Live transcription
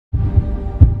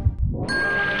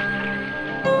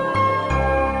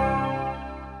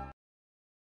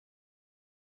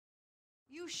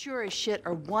You sure as shit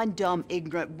are one dumb,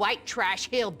 ignorant, white trash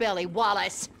hillbilly,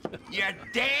 Wallace. You're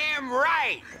damn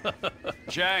right!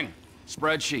 Chang,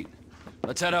 spreadsheet.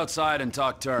 Let's head outside and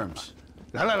talk terms.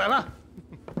 来了来了，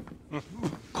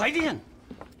快点！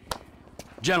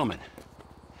 Gentlemen,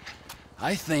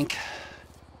 I think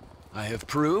I have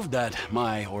proved that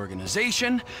my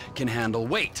organization can handle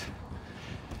weight.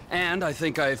 And I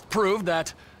think I've proved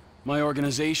that my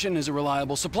organization is a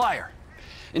reliable supplier.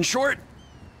 In short,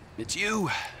 it's you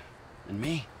and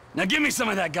me. Now give me some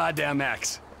of that goddamn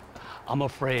X. I'm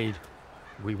afraid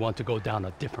we want to go down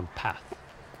a different path.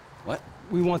 What?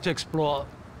 We want to explore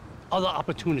other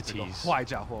opportunities. 坏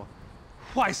家伙，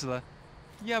坏死了！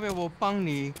要不要我帮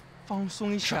你放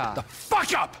松一下 Shut the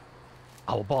fuck up!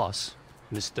 Our boss,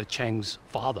 Mr. Cheng's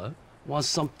father, wants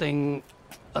something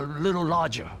a little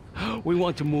larger. We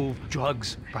want to move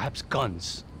drugs, perhaps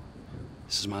guns.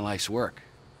 This is my life's work.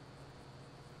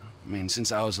 I mean,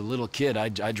 since I was a little kid, I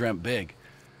dreamt big.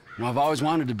 You know, I've always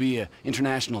wanted to be an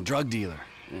international drug dealer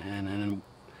and a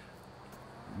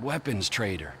weapons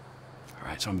trader. All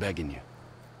right, so I'm begging you.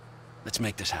 Let's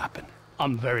make this happen.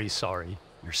 I'm very sorry.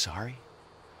 You're sorry?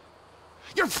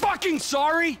 You're fucking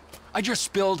sorry? I just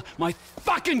spilled my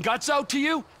fucking guts out to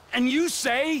you, and you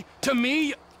say to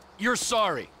me, you're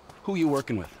sorry. Who are you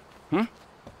working with? Hmm?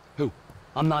 Who?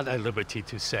 I'm not at liberty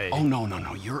to say. Oh, no, no,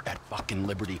 no, you're at fucking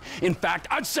liberty. In fact,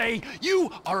 I'd say you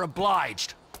are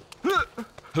obliged.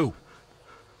 Who?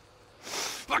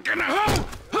 Fucking who?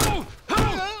 Who?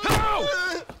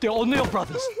 The O'Neill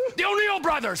brothers. The O'Neill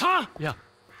brothers, huh? Yeah.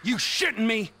 You shitting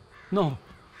me? No.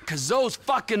 Cause those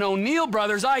fucking O'Neill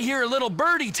brothers, I hear a little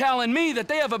birdie telling me that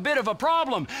they have a bit of a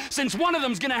problem, since one of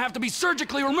them's gonna have to be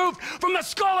surgically removed from the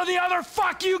skull of the other.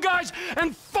 Fuck you guys,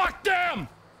 and fuck them!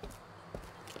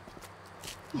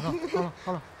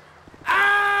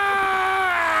 Ah!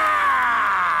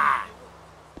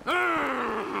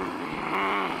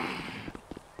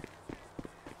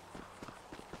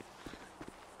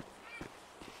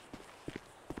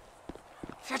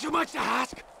 Is that too much to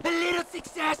ask? A little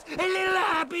success, a little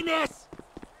happiness!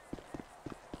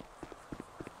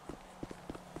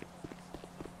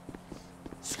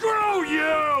 Screw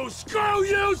you! Screw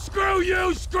you! Screw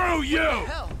you! Screw you!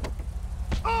 Hell!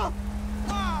 Oh!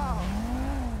 Oh!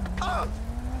 Oh!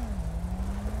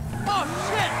 Oh,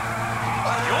 shit!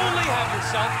 You only have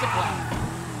yourself to blame.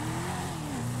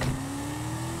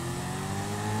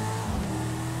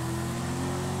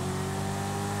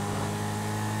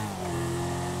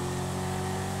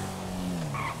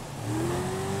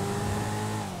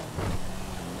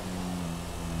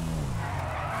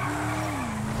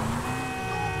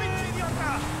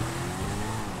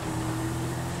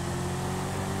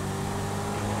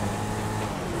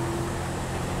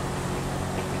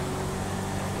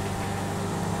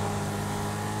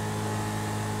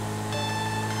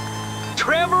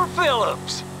 Trevor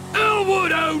Phillips.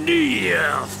 Elwood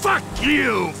O'Neill! Fuck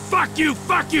you! Fuck you!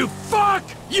 Fuck you! Fuck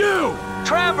you!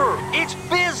 Trevor, it's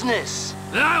business.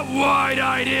 That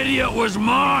wide-eyed idiot was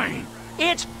mine!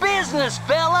 It's business,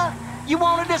 fella. You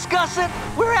want to discuss it?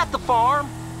 We're at the farm.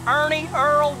 Ernie,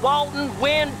 Earl, Walton,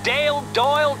 Wynn, Dale,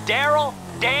 Doyle, Darrell,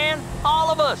 Dan,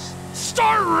 all of us.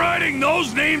 Start writing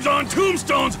those names on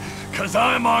tombstones, cause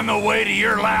I'm on the way to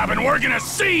your lab and we're gonna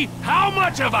see how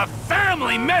much of a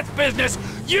family meth business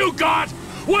you got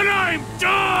when I'm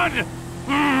done!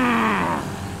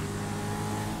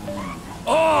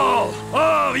 All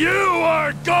of you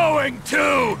are going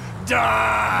to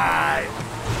die!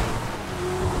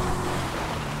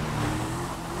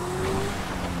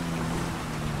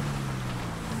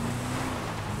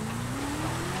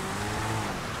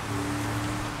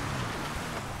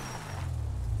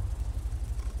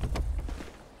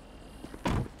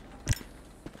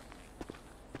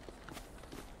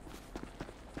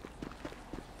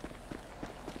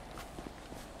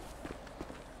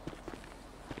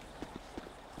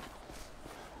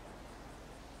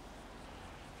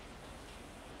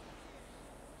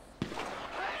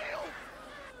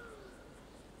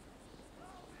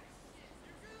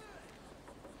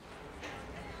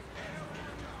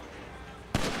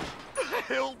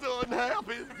 Hell done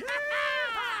happened!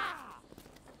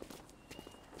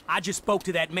 I just spoke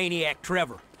to that maniac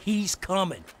Trevor. He's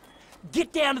coming.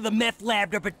 Get down to the meth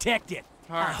lab to protect it.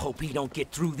 I hope he don't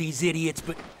get through these idiots,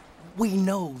 but we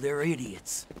know they're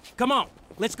idiots. Come on,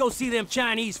 let's go see them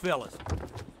Chinese fellas.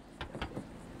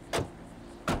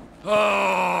 Oh,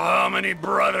 how many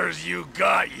brothers you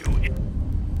got, you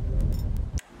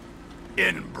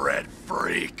inbred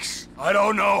freaks? I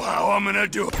don't know how I'm gonna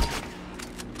do it.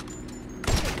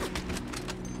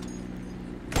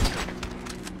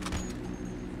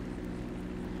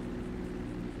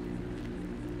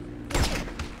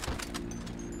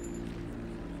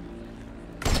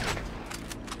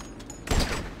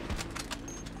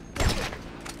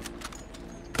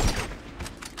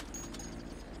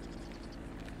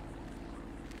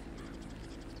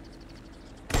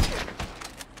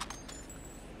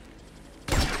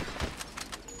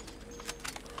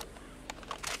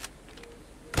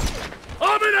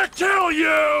 gonna kill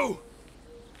you!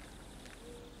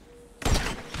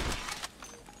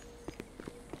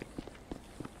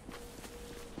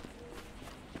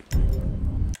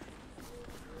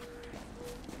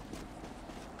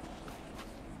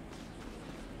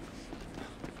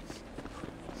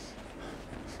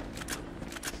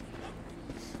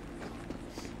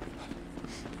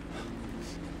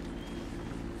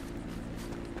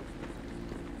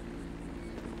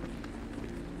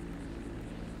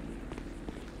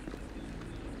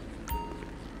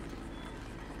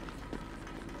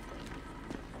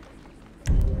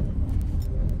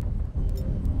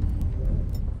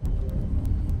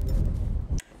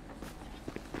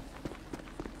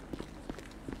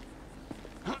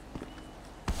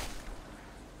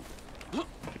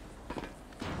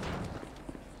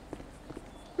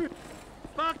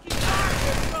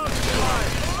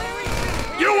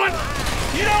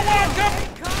 You don't want to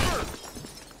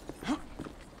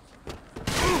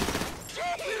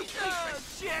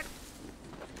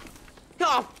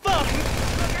Oh, fuck!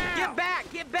 Get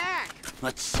back! Get back!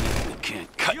 Let's see if we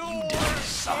can't cut you down to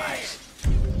size.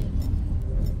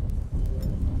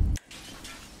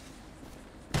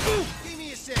 Give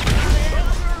me a second,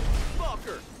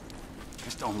 motherfucker!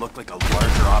 This don't look like a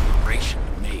larger operation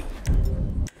to me.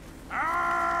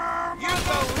 You go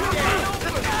down!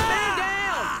 Stand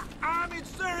down! I'm in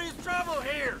serious trouble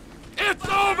here! It's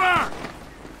over!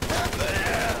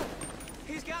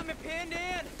 He's got me pinned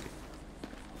in.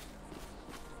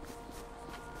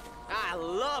 I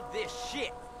love this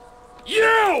shit.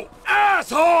 You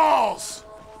assholes!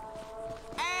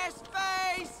 Ass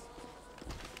face!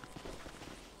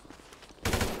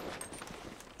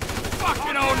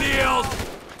 Fucking O'Neills!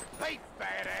 Hey,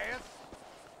 badass!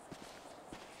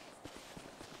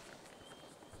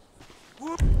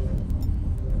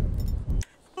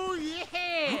 Oh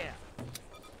yeah!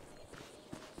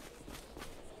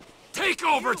 Take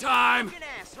over time! Fucking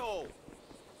asshole!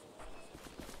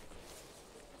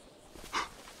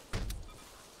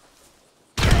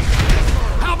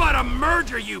 How about a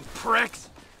merger, you pricks?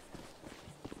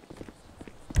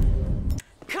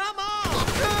 Come on!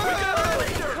 We got a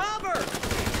leader! Cover!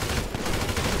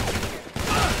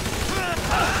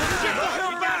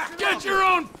 Get your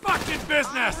own fucking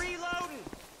business! Reloading!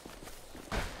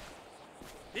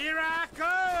 Here I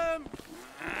come!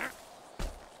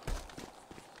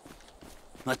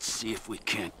 Let's see if we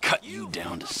can't cut you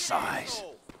down to size.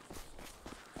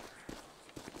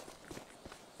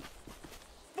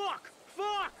 Fuck!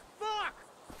 Fuck! Fuck!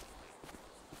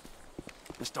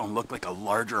 This don't look like a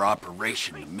larger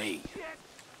operation to me.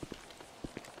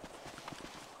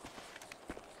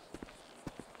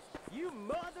 You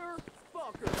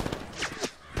motherfucker!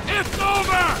 It's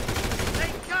over!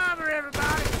 Take cover,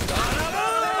 everybody!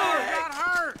 Got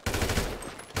hurt!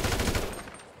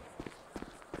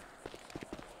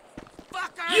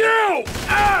 Fucker! You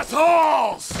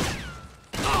assholes!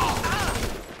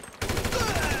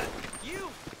 You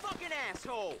fucking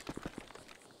asshole!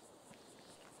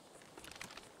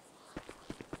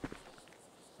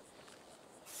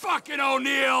 Fucking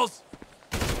O'Neills!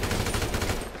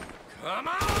 Come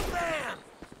on, then!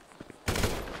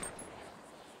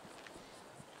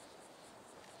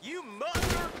 You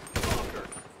motherfucker!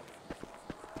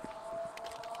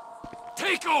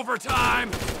 Take over time!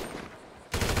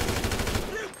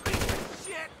 You piece of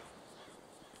shit!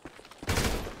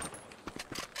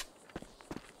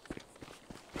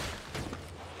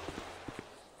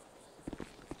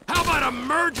 How about a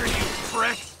merger, you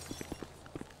pricks?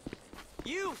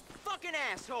 You fucking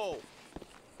asshole!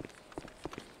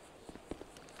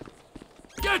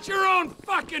 Get your own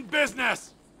fucking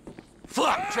business!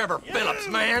 Fuck Trevor Phillips,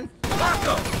 man!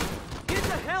 Fuck him! Get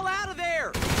the hell out of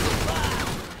there!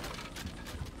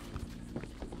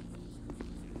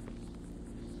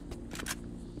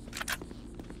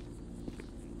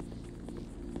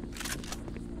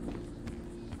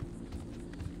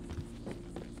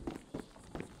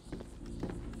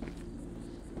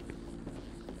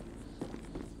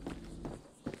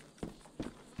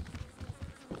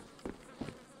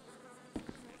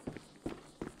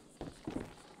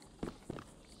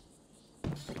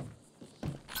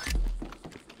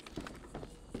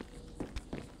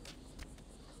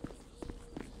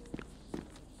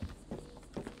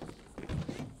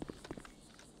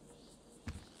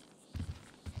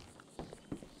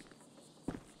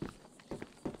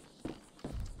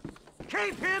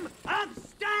 Keep him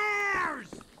upstairs!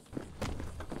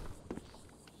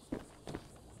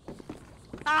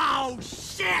 Oh,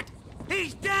 shit!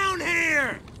 He's down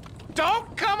here!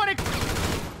 Don't come on it!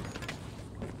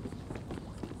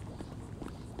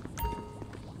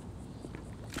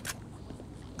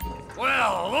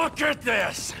 Well, Look at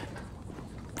this!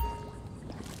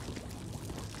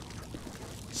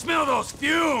 Smell those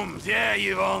fumes! Yeah,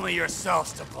 you've only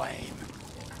yourselves to blame.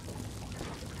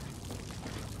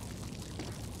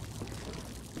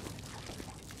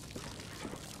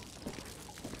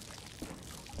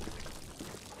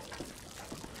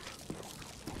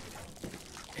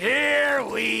 Here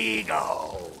we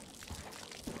go.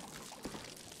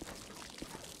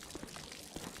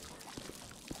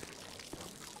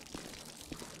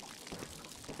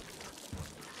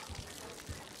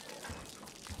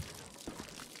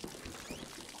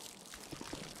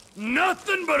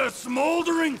 Nothing but a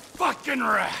smoldering fucking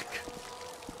wreck.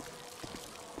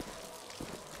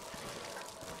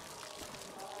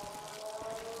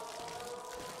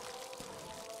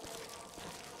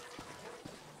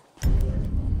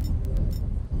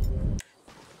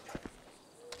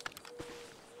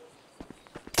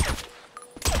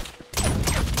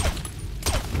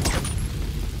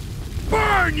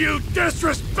 Burn, you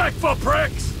disrespectful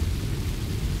pricks!